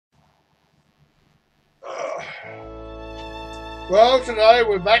Well, today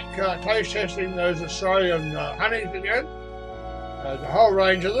we're back taste testing those Australian honeys again. There's a whole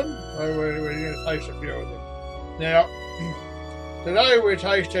range of them, so we're going to taste a few of them. Now, today we're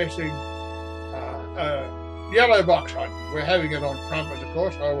taste testing yellow box honey. We're having it on crumpet, of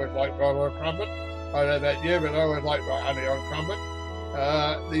course. I always like bottle of crumpet. I don't know about you, but I always like my honey on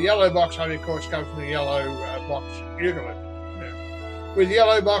crumpet. The yellow box honey, of course, comes from the yellow box eucalypt. Now, with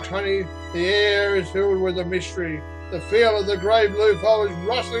yellow box honey, the air is filled with a mystery. The feel of the grey blue foliage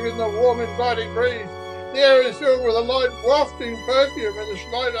rustling in the warm inviting breeze. The air is filled with a light wafting perfume, and the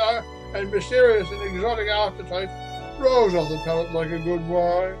slight and mysterious and exotic aftertaste rolls off the palate like a good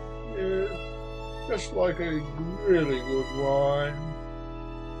wine. Yes, just like a really good wine.